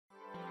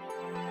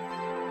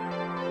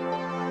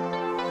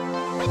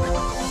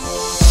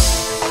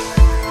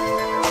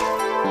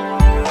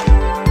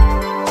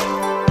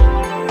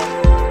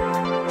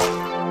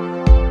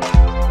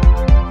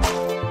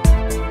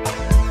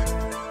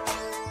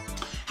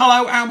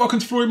Hello and welcome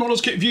to Flory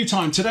Models Kit Review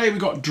Time. Today we've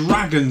got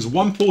Dragon's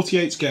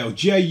 1/48 scale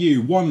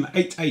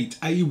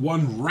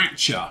Ju188A-1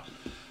 Racher.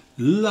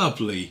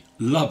 Lovely,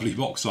 lovely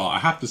box art. I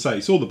have to say,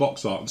 saw the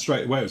box art and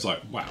straight away I was like,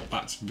 wow,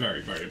 that's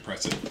very, very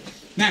impressive.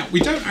 Now,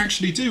 we don't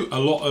actually do a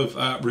lot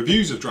of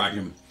reviews of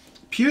Dragon,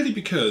 purely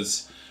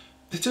because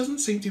there doesn't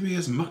seem to be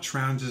as much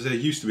round as there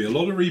used to be. A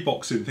lot of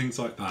reboxing, things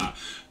like that.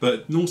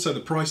 But also the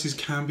prices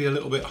can be a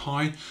little bit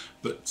high.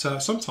 But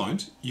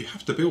sometimes you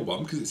have to build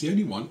one because it's the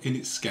only one in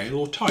its scale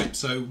or type.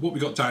 So what we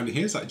got down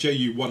here is that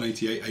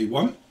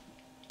Ju188A-1.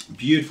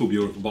 Beautiful,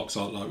 beautiful box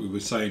art, like we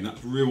were saying.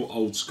 That's real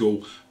old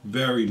school,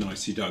 very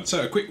nicely done.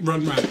 So a quick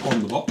run round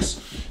on the box.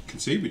 You can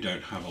see we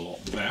don't have a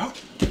lot there.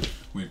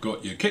 We've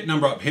got your kit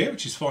number up here,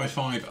 which is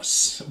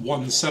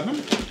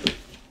 5517.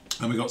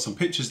 And we've got some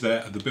pictures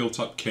there of the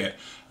built-up kit,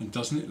 and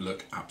doesn't it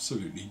look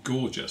absolutely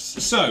gorgeous?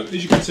 So,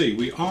 as you can see,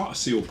 we are a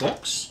sealed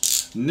box.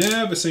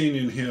 Never seen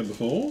in here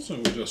before, so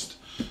we'll just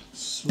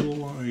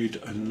slide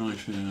a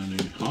knife down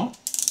in half.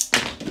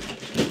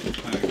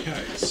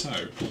 Okay,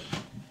 so,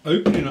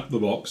 opening up the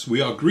box, we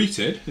are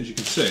greeted, as you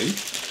can see,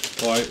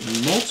 by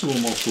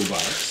multiple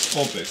bags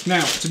of this.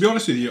 Now, to be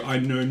honest with you, I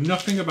know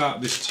nothing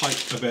about this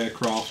type of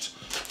aircraft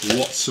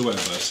whatsoever,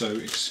 so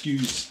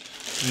excuse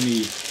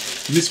any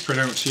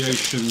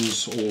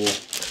mispronunciations or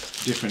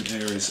different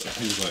areas of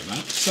things like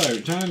that. So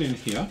down in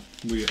here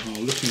we are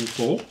looking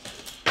for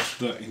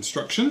the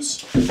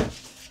instructions.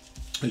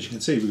 As you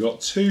can see, we've got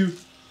two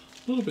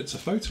little bits of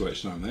photo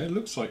etch down there. It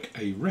looks like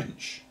a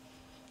wrench,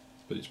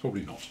 but it's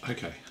probably not.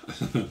 Okay,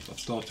 I've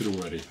started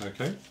already.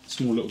 Okay,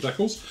 small little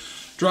decals.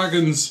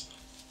 Dragon's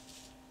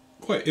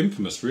quite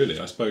infamous, really,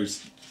 I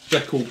suppose,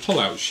 decal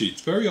pull-out sheets.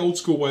 Very old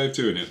school way of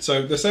doing it.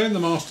 So they're saying the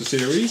Master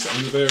Series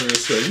and the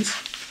various things.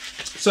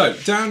 So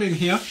down in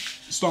here,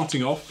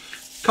 starting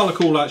off, colour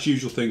call-outs,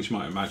 usual things you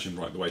might imagine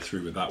right the way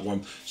through with that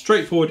one.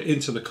 Straightforward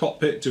into the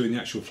cockpit, doing the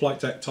actual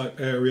flight deck type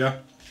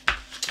area.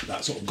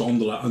 That sort of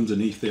gondola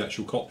underneath the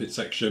actual cockpit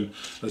section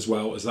as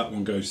well as that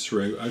one goes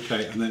through.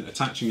 Okay, and then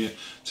attaching it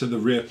to the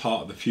rear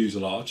part of the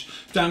fuselage.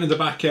 Down in the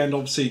back end,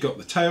 obviously you've got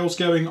the tails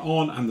going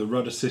on and the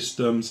rudder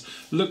systems.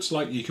 Looks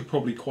like you could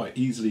probably quite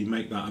easily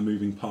make that a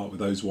moving part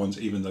with those ones,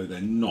 even though they're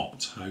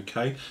not.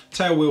 Okay,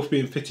 tail wheel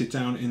being fitted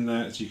down in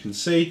there, as you can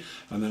see.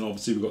 And then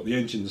obviously we've got the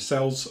engine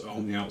nacelles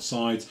on the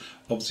outside.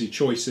 Obviously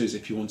choices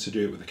if you want to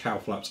do it with the cowl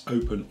flaps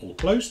open or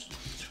closed,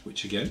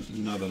 which again,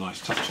 another nice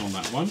touch on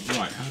that one.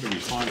 Right, how do we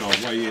find our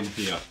way in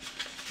here?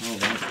 All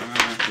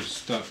right, we're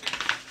stuck.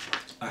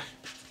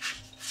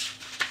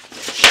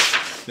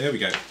 There we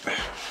go.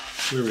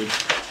 We're in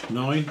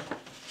 9.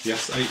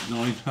 Yes, 8,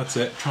 9, that's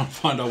it. Try and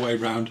find our way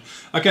around.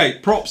 Okay,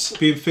 props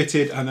being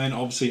fitted, and then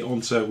obviously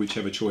onto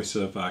whichever choice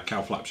of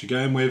cowl flaps you're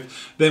going with.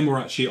 Then we're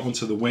actually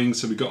onto the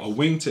wings. So we've got a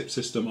wingtip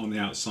system on the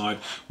outside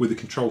with the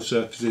control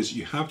surfaces.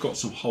 You have got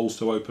some holes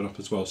to open up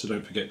as well, so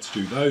don't forget to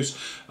do those.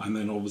 And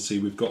then obviously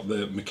we've got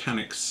the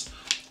mechanics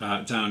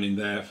down in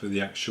there for the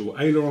actual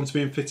ailerons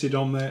being fitted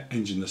on there,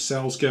 engine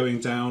nacelles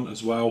going down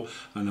as well,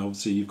 and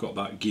obviously you've got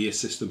that gear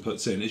system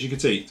put in. As you can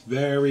see, it's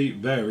very,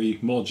 very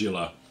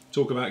modular.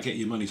 Talk about getting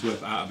your money's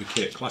worth out of a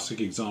kit, classic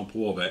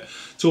example of it.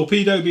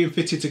 Torpedo being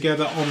fitted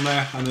together on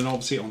there, and then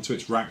obviously onto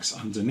its racks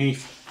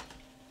underneath.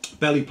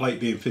 Belly plate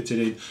being fitted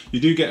in. You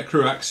do get a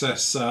crew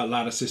access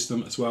ladder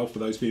system as well for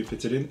those being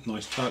fitted in.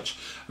 Nice touch.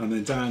 And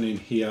then down in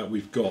here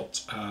we've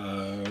got,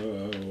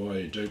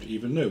 I don't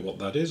even know what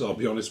that is, I'll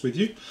be honest with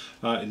you.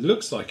 It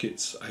looks like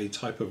it's a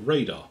type of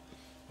radar,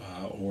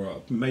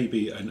 or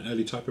maybe an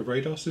early type of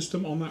radar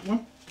system on that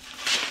one.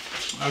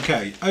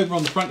 Okay, over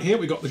on the front here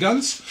we've got the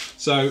guns.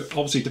 So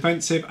obviously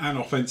defensive and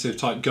offensive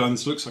type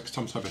guns. Looks like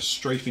some type of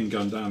strafing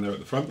gun down there at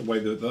the front, the way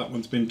that that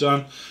one's been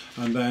done.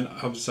 And then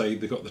obviously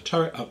they've got the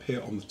turret up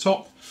here on the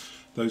top.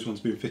 Those ones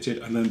being fitted,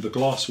 and then the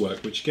glass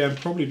work, which again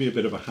probably be a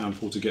bit of a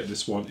handful to get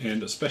this one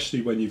in, especially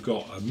when you've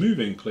got a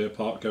moving clear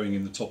part going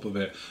in the top of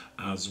it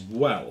as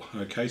well.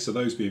 Okay, so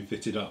those being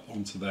fitted up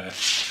onto there,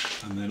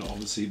 and then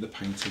obviously the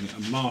painting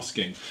and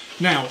masking.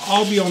 Now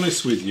I'll be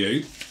honest with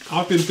you,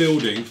 I've been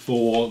building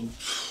for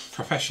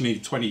professionally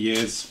 20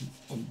 years,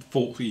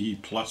 40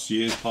 plus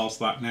years past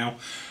that now.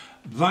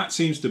 That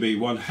seems to be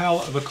one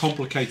hell of a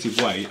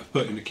complicated way of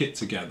putting a kit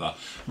together.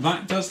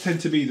 That does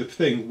tend to be the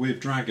thing with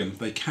Dragon.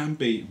 They can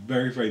be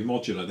very, very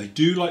modular. They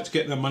do like to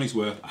get their money's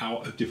worth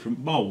out of different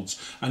moulds.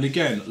 And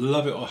again,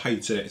 love it or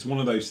hate it, it's one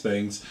of those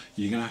things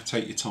you're going to have to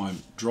take your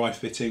time. Dry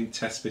fitting,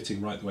 test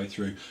fitting right the way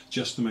through,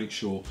 just to make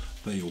sure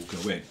they all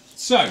go in.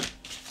 So,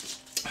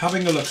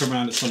 having a look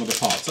around at some of the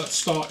parts. Let's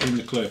start in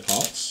the clear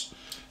parts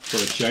for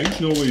a change.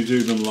 Normally we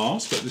do them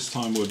last, but this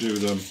time we'll do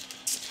them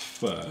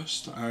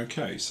first.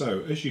 Okay,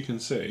 so as you can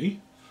see,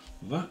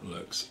 that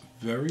looks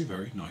very,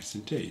 very nice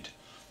indeed.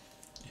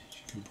 As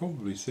you can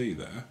probably see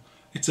there,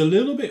 it's a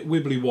little bit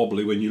wibbly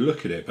wobbly when you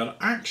look at it, but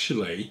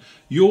actually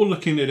you're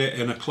looking at it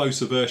in a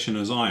closer version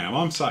as I am.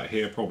 I'm sat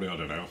here probably, I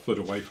don't know, a foot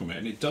away from it,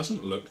 and it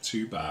doesn't look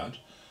too bad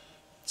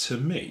to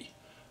me.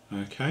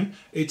 Okay,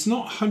 it's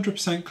not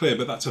 100% clear,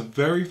 but that's a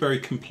very, very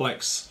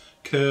complex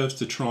curves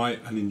to try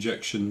an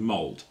injection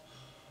mold.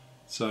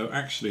 So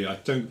actually I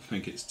don't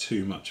think it's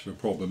too much of a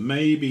problem.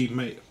 Maybe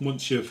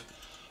once you've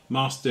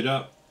masked it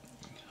up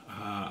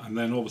and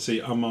then obviously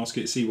unmask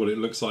it, see what it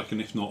looks like, and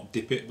if not,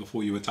 dip it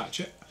before you attach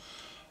it.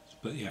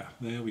 But yeah,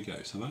 there we go.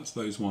 So that's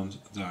those ones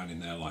down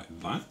in there like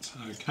that.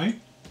 Okay.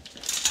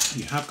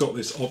 You have got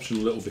this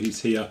optional little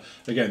piece here.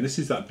 Again, this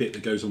is that bit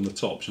that goes on the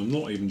top, so I'm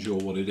not even sure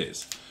what it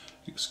is.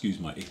 Excuse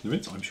my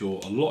ignorance. I'm sure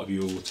a lot of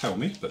you will tell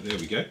me, but there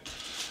we go.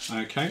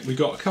 Okay, we've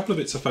got a couple of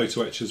bits of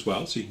photo etch as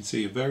well, so you can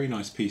see a very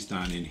nice piece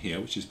down in here,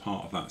 which is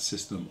part of that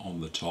system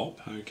on the top.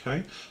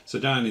 Okay, so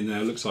down in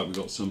there looks like we've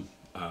got some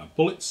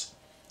bullets,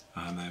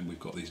 and then we've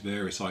got these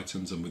various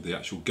items, and with the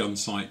actual gun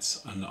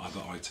sights and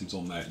other items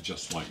on there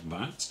just like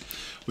that.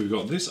 We've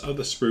got this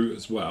other sprue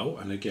as well,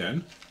 and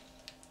again,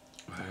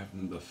 I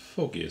haven't the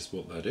foggiest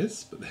what that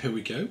is, but there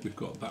we go. We've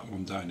got that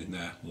one down in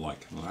there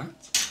like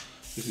that.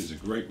 This is a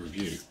great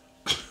review.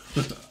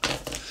 I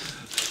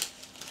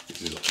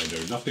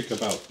know nothing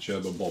about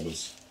German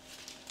bombers.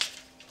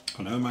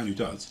 I know a man who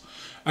does.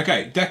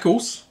 Okay,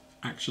 decals.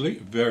 Actually,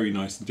 very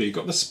nice indeed.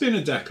 Got the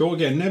spinner decal.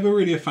 Again, never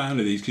really a fan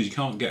of these because you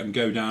can't get them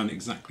go down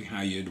exactly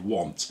how you'd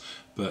want.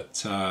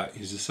 But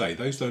as I say,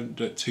 those don't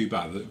look too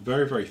bad. They're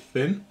very, very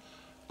thin,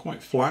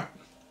 quite flat,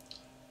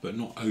 but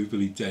not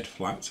overly dead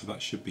flat. So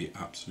that should be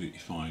absolutely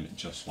fine,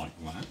 just like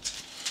that.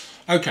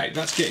 Okay,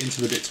 let's get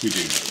into the bits we do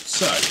know.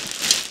 So,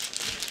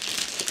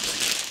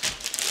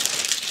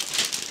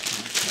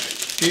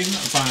 okay, in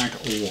bag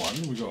one,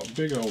 we've got a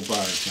big old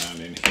bag down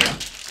in here.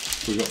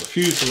 We've got the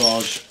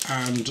fuselage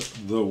and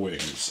the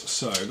wings.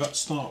 So let's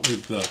start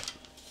with the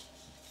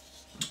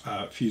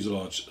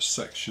fuselage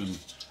section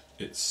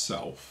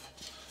itself.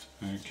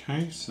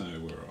 Okay, so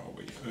where are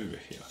we? Over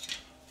here.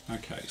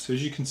 Okay, so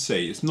as you can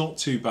see, it's not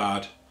too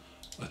bad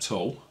at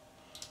all.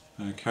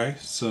 Okay,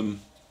 a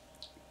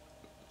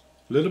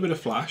little bit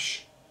of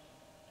flash,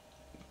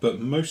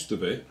 but most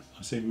of it,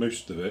 I say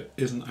most of it,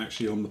 isn't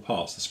actually on the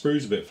parts. The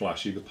sprue's a bit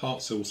flashy, the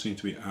parts all seem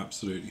to be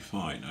absolutely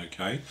fine,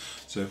 okay?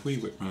 So if we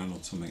whip around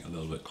on something a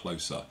little bit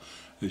closer,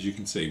 as you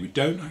can see, we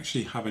don't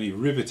actually have any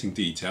riveting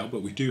detail,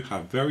 but we do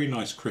have very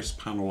nice crisp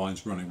panel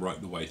lines running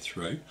right the way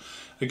through.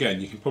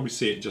 Again, you can probably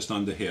see it just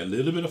under here, a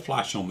little bit of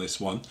flash on this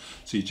one,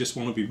 so you just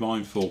want to be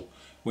mindful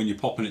when you're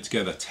popping it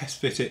together, test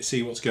fit it,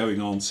 see what's going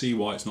on, see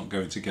why it's not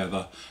going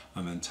together,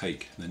 and then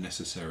take the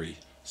necessary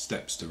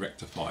steps to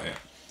rectify it.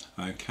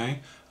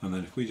 Okay, and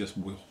then if we just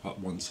whip up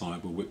one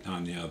side, we'll whip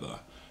down the other.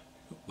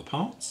 Got the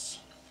parts.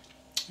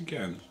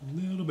 Again, a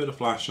little bit of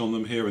flash on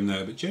them here and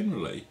there, but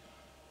generally,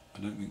 I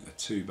don't think they're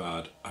too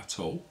bad at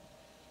all.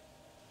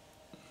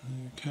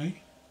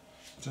 Okay,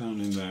 down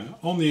in there.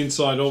 On the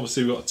inside,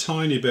 obviously, we've got a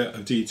tiny bit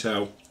of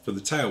detail for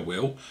the tail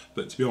wheel,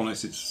 but to be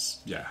honest, it's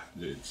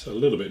a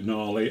little bit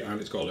gnarly, and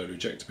it's got a load of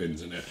ejector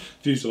pins in it.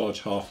 Fuselage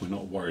half, we're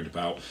not worried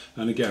about.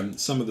 And again,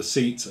 some of the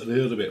seats a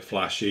little bit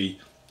flashy.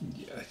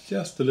 Yeah,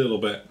 just a little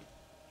bit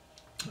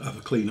of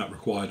a clean up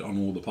required on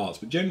all the parts,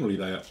 but generally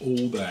they are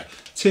all there.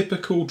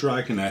 Typical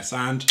Dragon-S,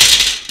 and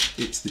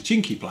it's the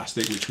chinky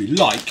plastic which we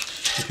like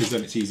because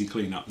then it's easy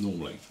clean up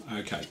normally.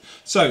 Okay,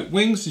 so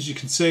wings, as you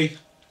can see,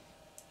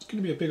 it's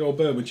going to be a big old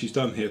bird when she's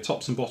done here.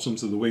 Tops and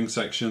bottoms of the wing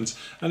sections,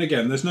 and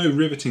again, there's no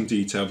riveting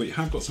detail, but you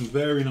have got some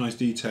very nice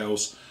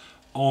details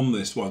on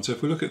this one. So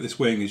if we look at this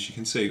wing, as you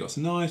can see, you've got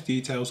some nice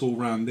details all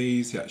around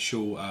these. The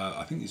actual,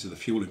 I think these are the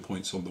fueling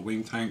points on the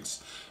wing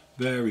tanks.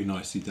 Very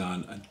nicely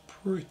done and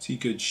pretty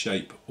good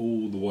shape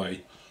all the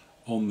way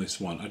on this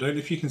one. I don't know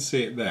if you can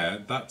see it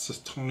there. That's a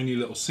tiny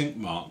little sink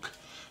mark,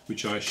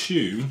 which I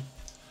assume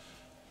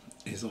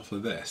is off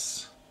of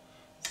this.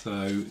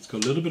 So it's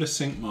got a little bit of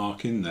sink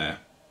mark in there,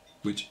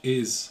 which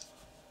is,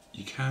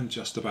 you can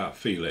just about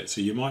feel it. So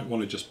you might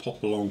want to just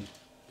pop along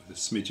with a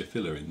smidge of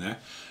filler in there.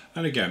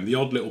 And again, the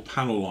odd little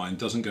panel line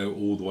doesn't go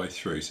all the way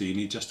through, so you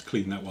need just to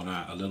clean that one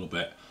out a little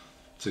bit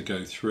to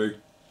go through.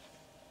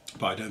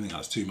 But I don't think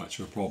that's too much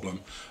of a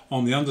problem.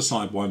 On the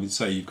underside one, you'd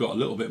say you've got a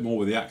little bit more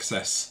with the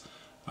access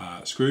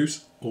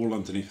screws, all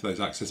underneath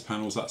those access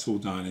panels. That's all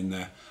down in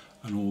there,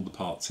 and all the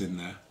parts in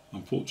there.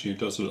 Unfortunately, it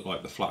does look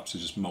like the flaps are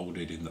just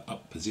moulded in the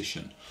up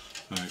position.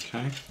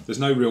 Okay, there's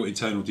no real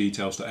internal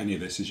details to any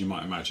of this, as you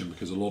might imagine,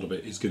 because a lot of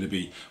it is going to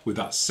be with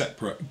that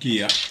separate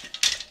gear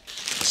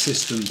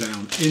system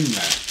down in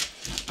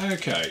there.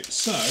 Okay,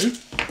 so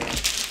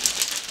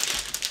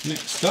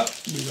next up,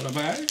 we've got a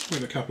bag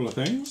with a couple of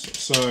things.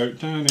 So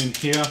down in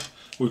here,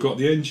 we've got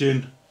the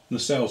engine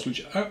nacelles,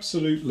 which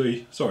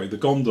absolutely, sorry, the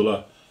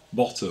gondola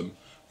bottom,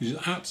 which is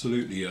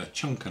absolutely a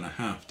chunk and a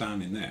half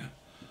down in there.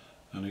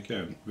 And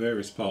again,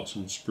 various parts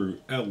on sprue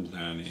L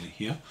down in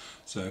here.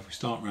 So if we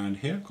start around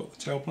here, we've got the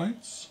tail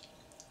plates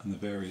and the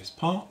various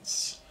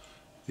parts,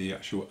 the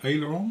actual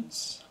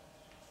ailerons,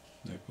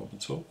 no problem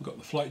at all. We've got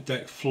the flight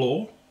deck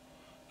floor,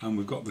 and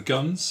we've got the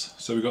guns.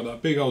 So we've got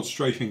that big old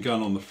strafing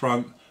gun on the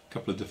front, a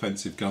couple of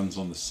defensive guns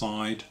on the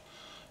side,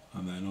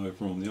 and then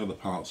over on the other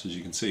parts, as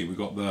you can see, we've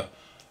got the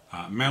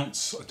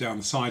mounts down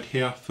the side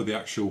here for the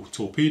actual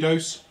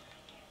torpedoes,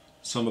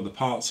 some of the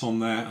parts on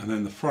there, and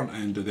then the front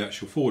end of the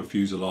actual forward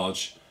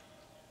fuselage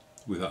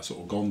with that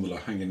sort of gondola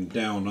hanging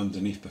down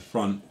underneath the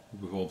front,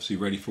 we're obviously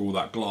ready for all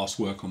that glass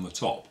work on the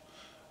top.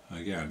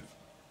 Again,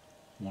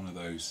 one of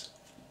those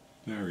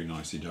very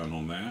nicely done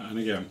on there. And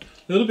again,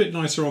 a little bit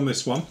nicer on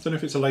this one. Don't know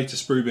if it's a later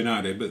sprue been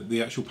added, but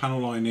the actual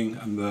panel lining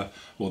and the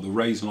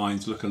raised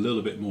lines look a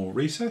little bit more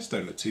recessed,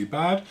 don't look too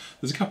bad.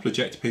 There's a couple of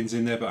ejector pins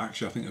in there, but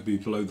actually I think they'll be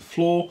below the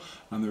floor,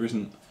 and there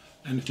isn't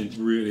anything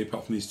really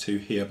apart from these two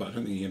here, but I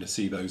don't think you're going to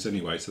see those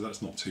anyway, so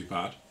that's not too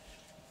bad.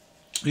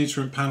 The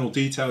instrument panel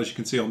detail, as you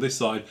can see on this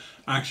side,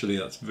 actually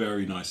that's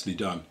very nicely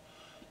done.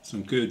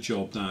 Some good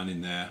job down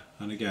in there,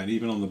 and again,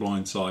 even on the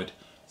blind side,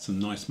 some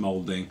nice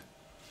moulding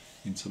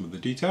in some of the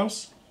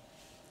details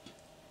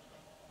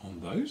on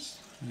those.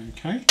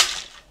 Okay,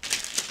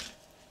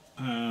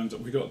 and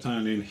we got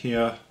down in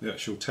here the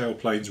actual tail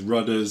planes,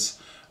 rudders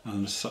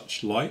and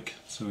such like.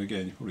 So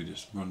again, you probably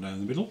just run down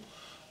the middle.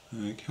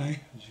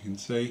 Okay, as you can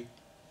see,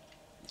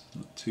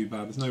 not too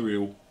bad. There's no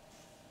real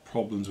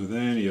problems with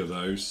any of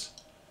those.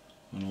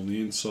 And on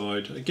the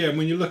inside, again,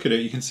 when you look at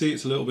it, you can see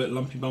it's a little bit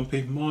lumpy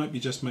bumpy. Might be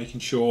just making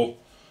sure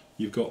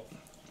you've got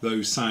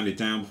those sanded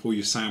down before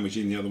you sandwich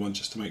in the other one,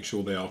 just to make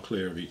sure they are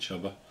clear of each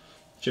other.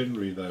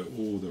 Generally though,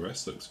 all the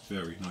rest looks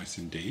very nice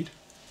indeed.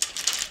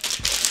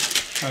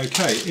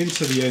 Okay,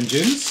 into the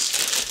engines.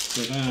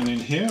 So down in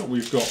here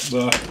we've got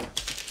the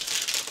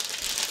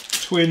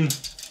twin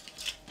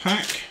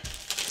pack,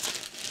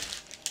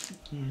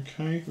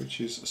 okay, which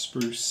is a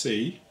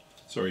sprue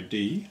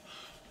D.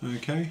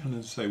 Okay, and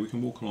as I say, we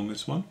can walk along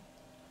this one.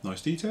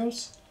 Nice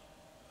details.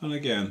 And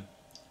again,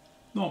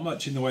 not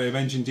much in the way of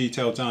engine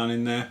detail down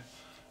in there,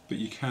 but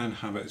you can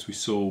have it, as we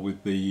saw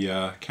with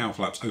the cowl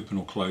flaps, open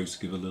or closed to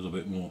give a little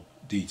bit more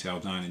detail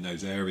down in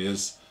those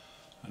areas.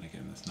 And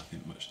again, there's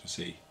nothing much to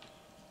see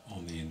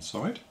on the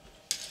inside.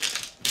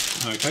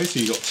 Okay, so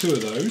you've got two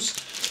of those.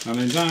 And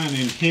then down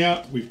in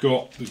here, we've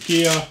got the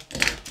gear,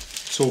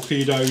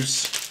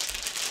 torpedoes,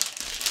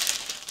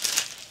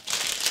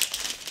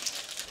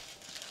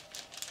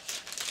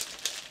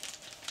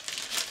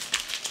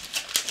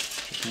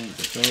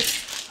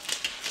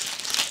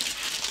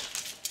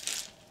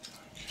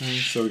 okay,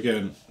 so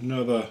again,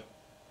 another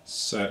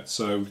set.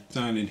 So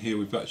down in here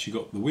we've actually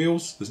got the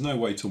wheels. There's no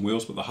weight on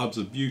wheels, but the hubs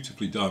are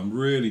beautifully done.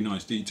 Really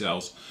nice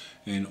details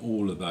in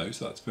all of those.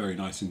 That's very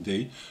nice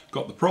indeed.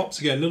 Got the props,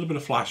 again, a little bit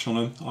of flash on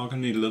them. Are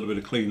going to need a little bit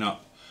of clean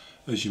up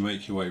as you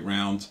make your way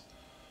round.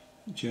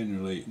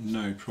 Generally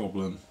no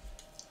problem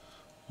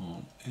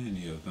on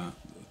any of that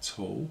at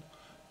all.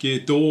 Gear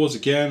doors,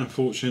 again,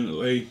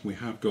 unfortunately, we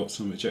have got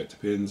some ejector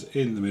pins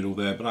in the middle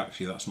there, but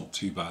actually that's not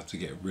too bad to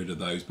get rid of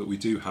those. But we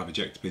do have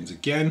ejector pins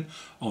again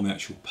on the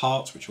actual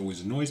parts, which always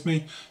annoys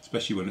me,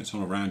 especially when it's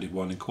on a rounded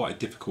one and quite a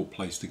difficult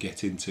place to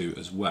get into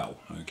as well.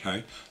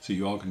 Okay, so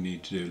you are going to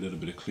need to do a little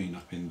bit of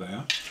cleanup in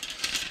there.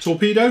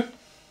 Torpedo,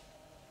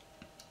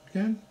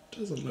 again,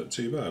 doesn't look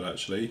too bad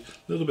actually.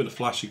 A little bit of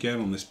flash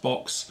again on this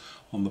box,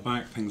 on the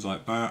back, things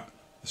like that.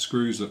 The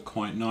screws look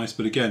quite nice,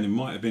 but again, it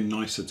might have been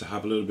nicer to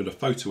have a little bit of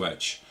photo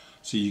etch,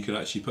 so you could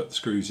actually put the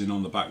screws in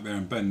on the back there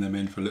and bend them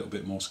in for a little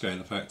bit more scale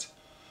effect.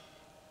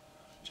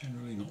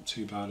 Generally not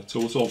too bad at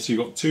all. So obviously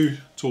you've got two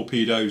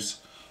torpedoes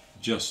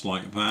just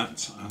like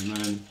that, and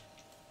then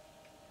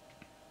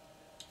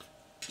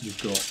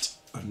you've got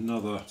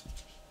another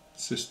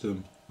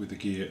system with the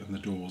gear and the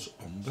doors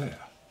on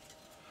there.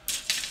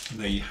 And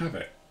there you have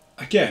it.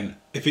 Again,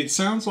 if it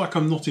sounds like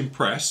I'm not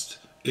impressed,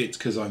 it's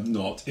because I'm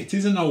not. It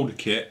is an older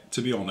kit,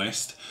 to be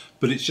honest,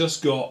 but it's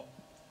just got,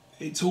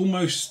 it's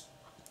almost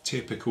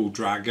typical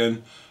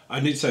Dragon.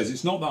 And it says,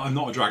 it's not that I'm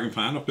not a Dragon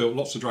fan, I've built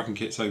lots of Dragon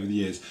kits over the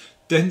years.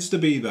 Tends to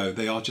be though,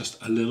 they are just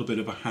a little bit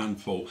of a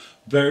handful.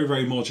 Very,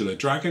 very modular.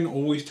 Dragon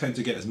always tend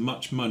to get as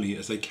much money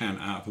as they can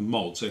out of a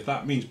mold. So if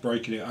that means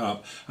breaking it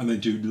up and then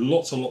do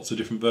lots and lots of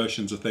different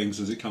versions of things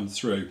as it comes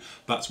through,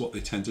 that's what they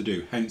tend to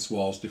do. Hence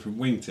whilst different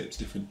wingtips,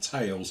 different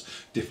tails,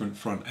 different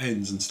front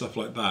ends and stuff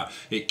like that,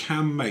 it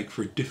can make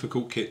for a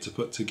difficult kit to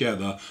put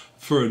together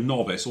for a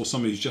novice or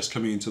somebody who's just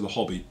coming into the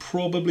hobby.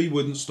 Probably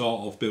wouldn't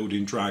start off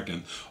building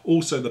Dragon.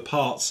 Also the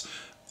parts,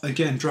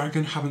 again,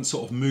 Dragon haven't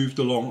sort of moved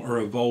along or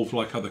evolved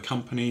like other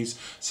companies,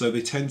 so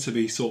they tend to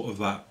be sort of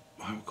that,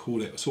 I would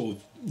call it sort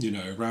of, you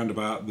know, around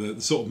about the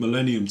sort of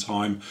millennium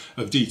time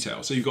of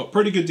detail. So you've got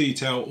pretty good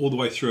detail all the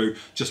way through,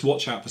 just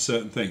watch out for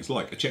certain things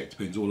like ejector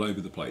pins all over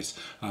the place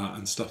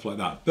and stuff like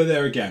that. But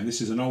there again,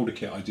 this is an older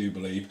kit, I do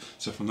believe,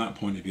 so from that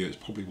point of view it's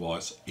probably why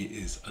it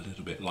is a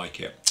little bit like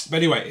it. But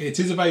anyway, it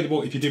is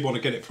available if you did want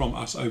to get it from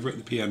us over at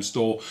the PM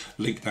store,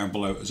 link down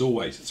below as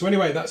always. So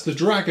anyway, that's the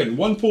Dragon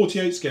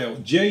 1/48 scale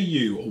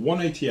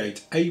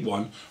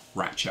Ju188A-1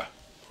 Racher.